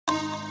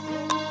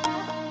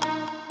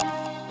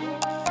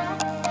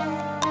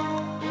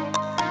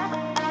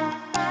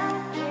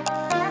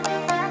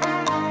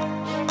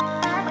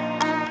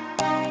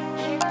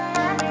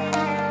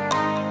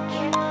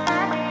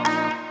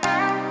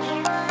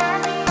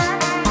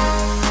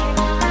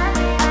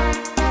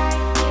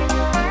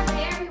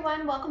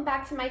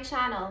back to my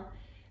channel.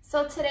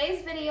 So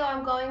today's video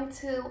I'm going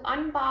to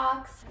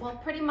unbox, well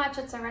pretty much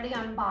it's already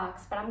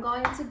unboxed, but I'm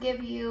going to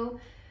give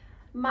you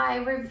my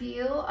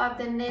review of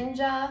the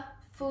Ninja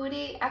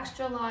Foodi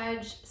Extra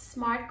Large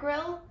Smart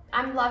Grill.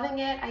 I'm loving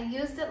it. I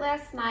used it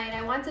last night.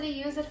 I wanted to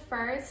use it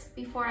first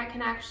before I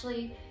can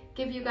actually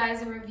give you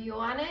guys a review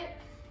on it.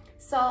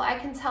 So I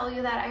can tell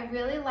you that I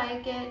really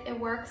like it. It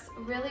works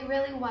really,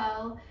 really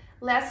well.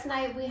 Last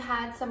night we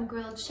had some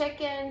grilled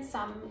chicken,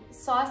 some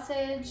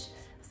sausage.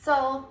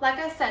 So like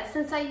I said,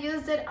 since I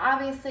used it,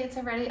 obviously it's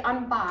already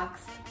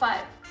unboxed,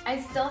 but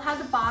I still have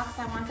the box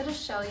I wanted to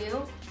show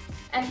you.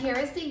 And here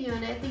is the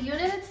unit. The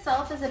unit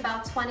itself is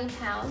about 20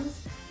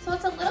 pounds. So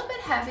it's a little bit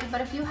heavy, but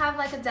if you have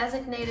like a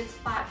designated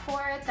spot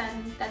for it,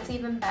 then that's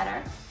even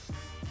better.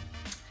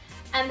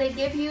 And they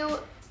give you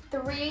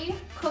 3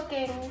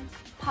 cooking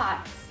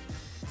pots.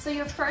 So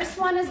your first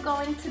one is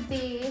going to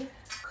be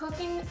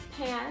cooking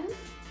pan.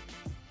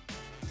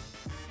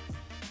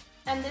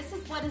 And this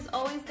is what is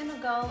always gonna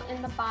go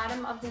in the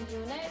bottom of the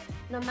unit.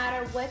 No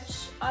matter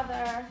which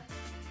other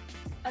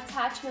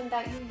attachment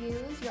that you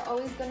use, you're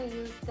always gonna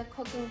use the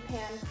cooking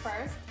pan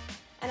first.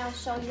 And I'll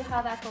show you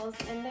how that goes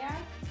in there.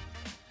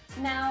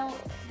 Now,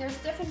 there's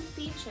different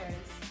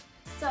features.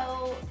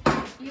 So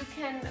you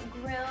can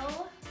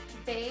grill,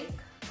 bake,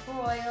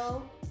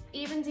 broil,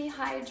 even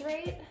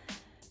dehydrate,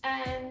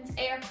 and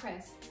air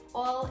crisp,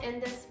 all in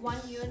this one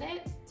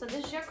unit. So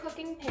this is your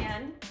cooking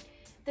pan.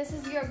 This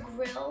is your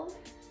grill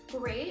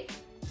grate,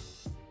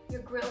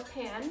 your grill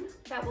pan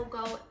that will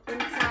go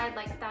inside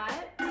like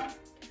that.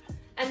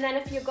 And then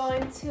if you're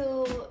going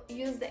to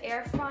use the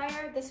air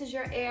fryer, this is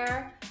your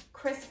air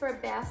crisper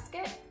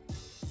basket.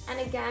 And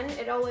again,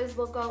 it always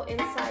will go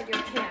inside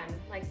your pan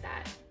like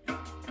that.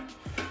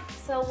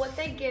 So what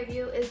they give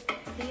you is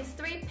these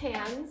 3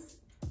 pans.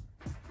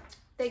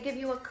 They give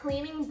you a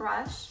cleaning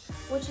brush,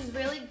 which is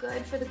really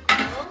good for the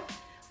grill.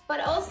 But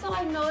also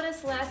I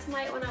noticed last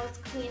night when I was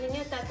cleaning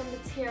it that the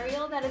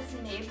material that it's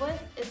made with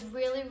is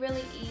really,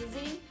 really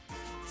easy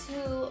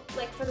to,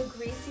 like for the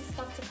greasy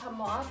stuff to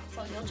come off.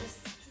 So you'll just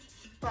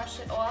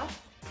brush it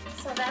off.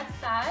 So that's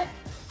that.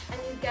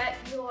 And you get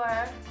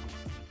your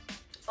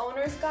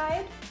owner's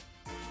guide.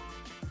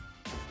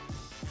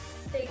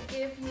 They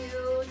give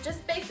you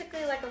just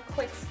basically like a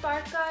quick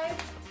start guide.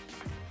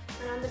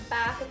 And on the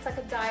back, it's like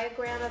a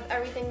diagram of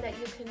everything that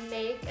you can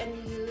make and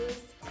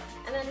use.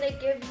 And then they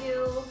give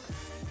you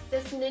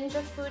this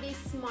Ninja Foodi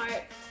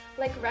Smart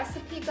like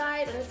recipe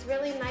guide, and it's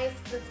really nice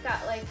because it's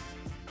got like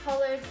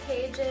colored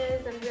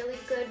pages and really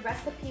good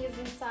recipes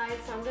inside.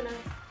 So I'm gonna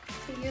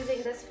be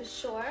using this for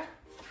sure.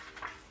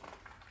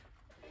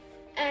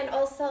 And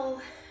also,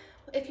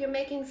 if you're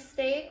making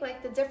steak,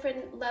 like the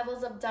different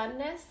levels of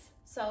doneness.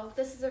 So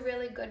this is a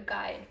really good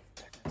guide.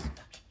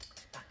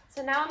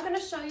 So now I'm gonna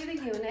show you the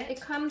unit.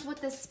 It comes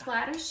with this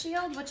splatter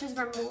shield, which is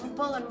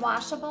removable and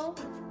washable.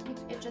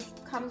 It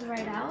just comes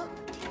right out.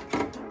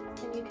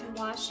 And you can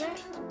wash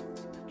it.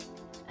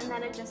 And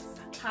then it just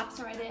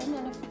pops right in.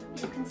 And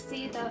if you can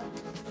see the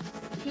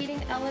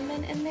heating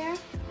element in there.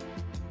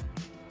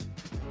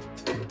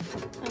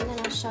 And then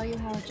I'll show you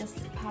how it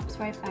just pops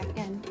right back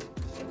in.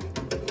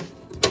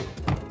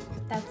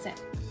 That's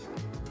it.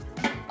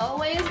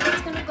 Always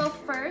what's gonna go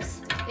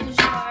first is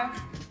your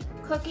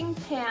cooking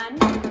pan.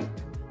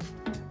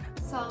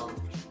 So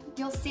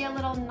you'll see a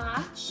little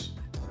notch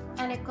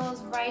and it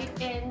goes right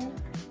in.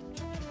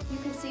 You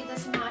can see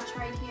this notch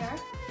right here.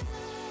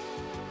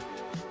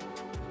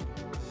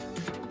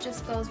 It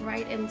just goes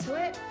right into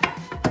it.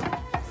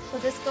 So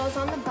this goes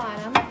on the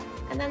bottom.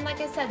 And then like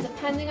I said,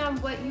 depending on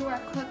what you are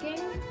cooking,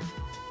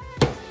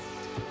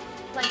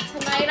 like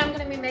tonight I'm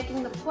gonna be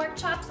making the pork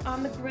chops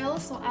on the grill,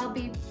 so I'll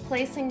be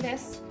placing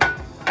this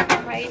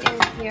right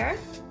in here.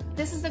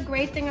 This is the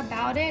great thing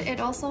about it. It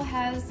also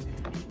has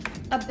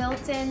a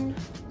built-in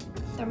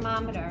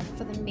thermometer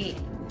for the meat.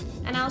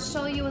 And I'll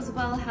show you as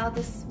well how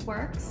this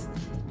works,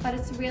 but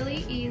it's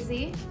really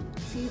easy.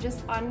 So you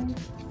just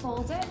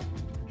unfold it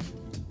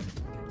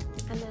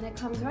and then it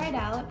comes right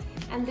out.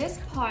 And this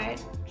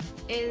part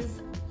is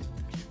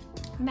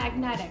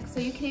magnetic, so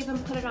you can even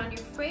put it on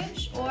your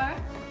fridge or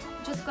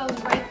it just goes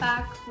right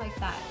back like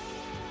that.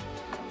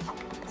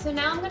 So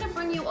now I'm gonna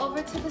bring you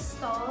over to the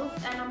stove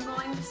and I'm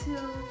going to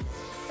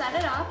set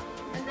it up,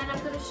 and then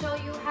I'm gonna show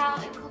you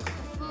how it cooks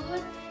the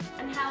food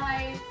and how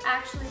I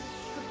actually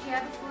prepare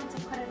the food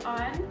to put it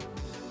on.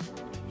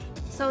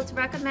 So it's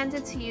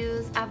recommended to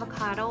use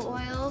avocado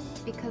oil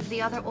because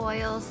the other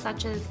oils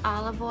such as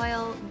olive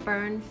oil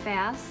burn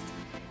fast.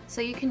 So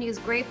you can use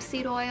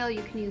grapeseed oil,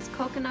 you can use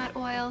coconut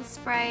oil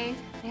spray.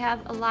 They have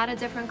a lot of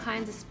different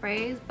kinds of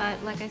sprays,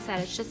 but like I said,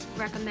 it's just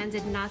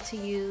recommended not to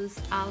use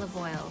olive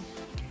oil.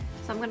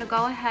 So I'm gonna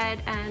go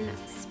ahead and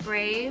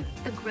spray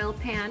the grill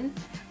pan,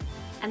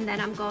 and then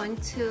I'm going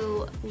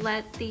to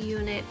let the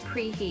unit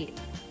preheat.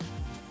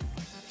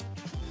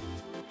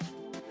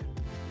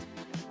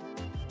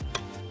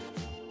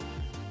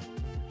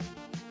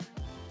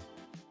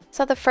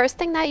 So the first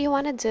thing that you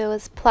want to do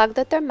is plug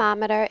the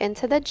thermometer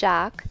into the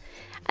jack,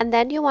 and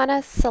then you want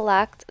to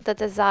select the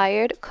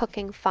desired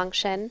cooking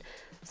function.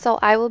 So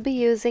I will be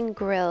using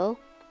grill.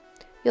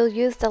 You'll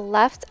use the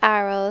left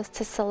arrows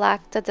to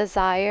select the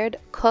desired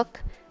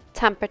cook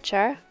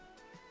temperature.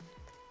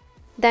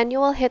 Then you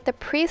will hit the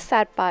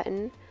preset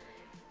button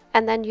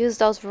and then use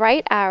those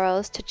right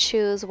arrows to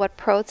choose what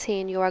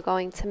protein you are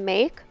going to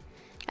make.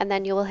 And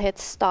then you will hit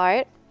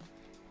start.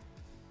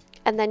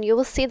 And then you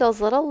will see those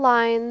little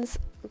lines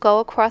go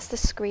across the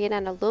screen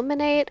and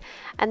illuminate,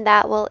 and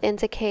that will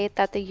indicate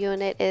that the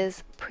unit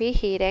is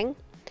preheating.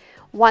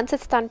 Once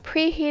it's done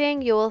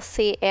preheating, you will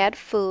see add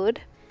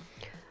food.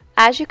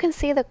 As you can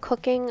see, the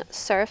cooking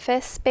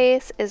surface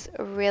space is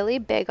really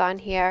big on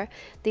here.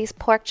 These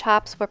pork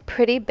chops were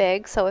pretty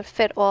big, so it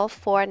fit all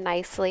four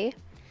nicely.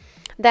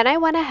 Then I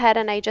went ahead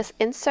and I just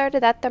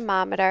inserted that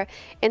thermometer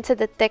into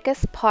the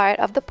thickest part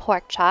of the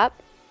pork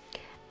chop.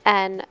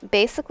 And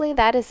basically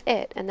that is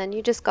it. And then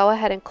you just go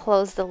ahead and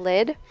close the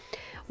lid.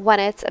 When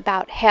it's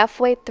about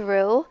halfway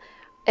through,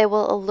 it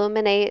will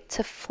illuminate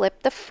to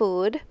flip the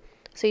food.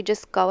 So you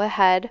just go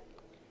ahead,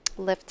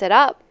 lift it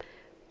up,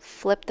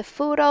 flip the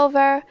food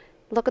over.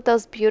 Look at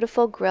those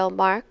beautiful grill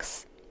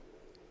marks.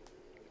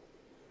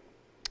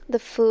 The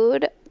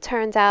food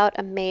turned out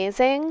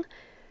amazing.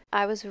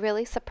 I was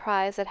really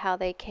surprised at how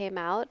they came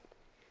out.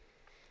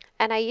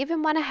 And I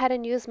even went ahead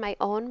and used my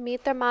own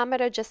meat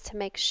thermometer just to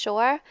make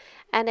sure.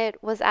 And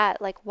it was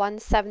at like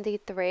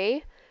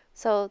 173.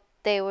 So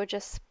they were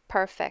just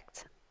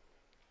perfect.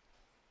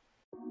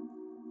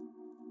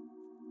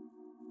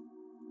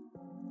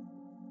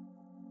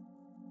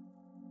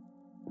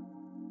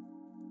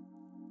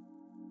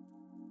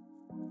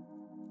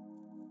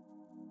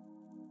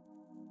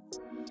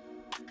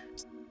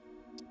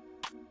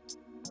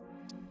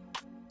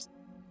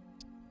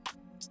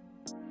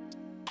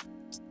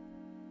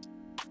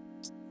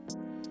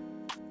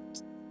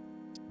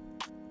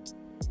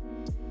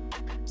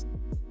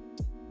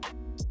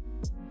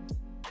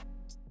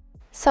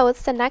 So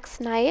it's the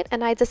next night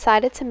and I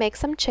decided to make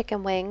some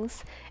chicken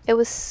wings. It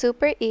was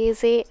super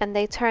easy and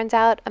they turned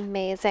out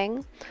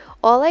amazing.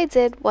 All I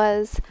did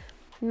was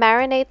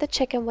marinate the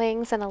chicken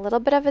wings in a little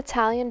bit of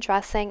Italian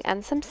dressing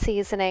and some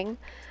seasoning.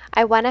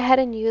 I went ahead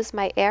and used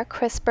my air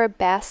crisper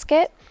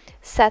basket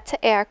set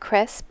to air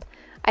crisp.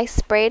 I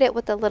sprayed it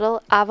with a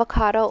little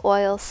avocado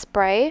oil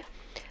spray,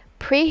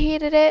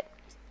 preheated it,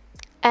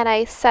 and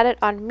I set it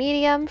on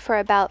medium for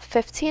about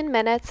 15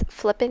 minutes,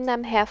 flipping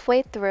them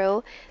halfway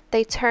through.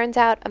 They turned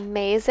out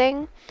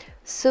amazing,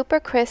 super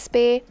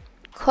crispy,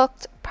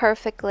 cooked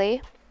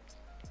perfectly.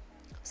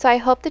 So I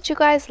hope that you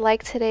guys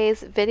liked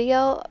today's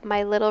video,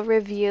 my little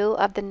review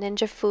of the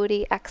Ninja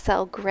Foodi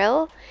XL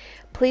Grill.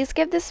 Please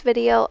give this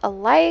video a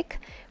like,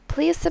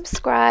 please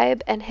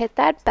subscribe and hit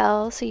that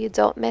bell so you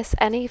don't miss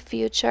any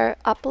future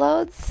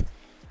uploads.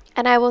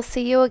 And I will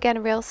see you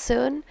again real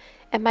soon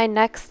in my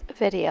next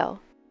video.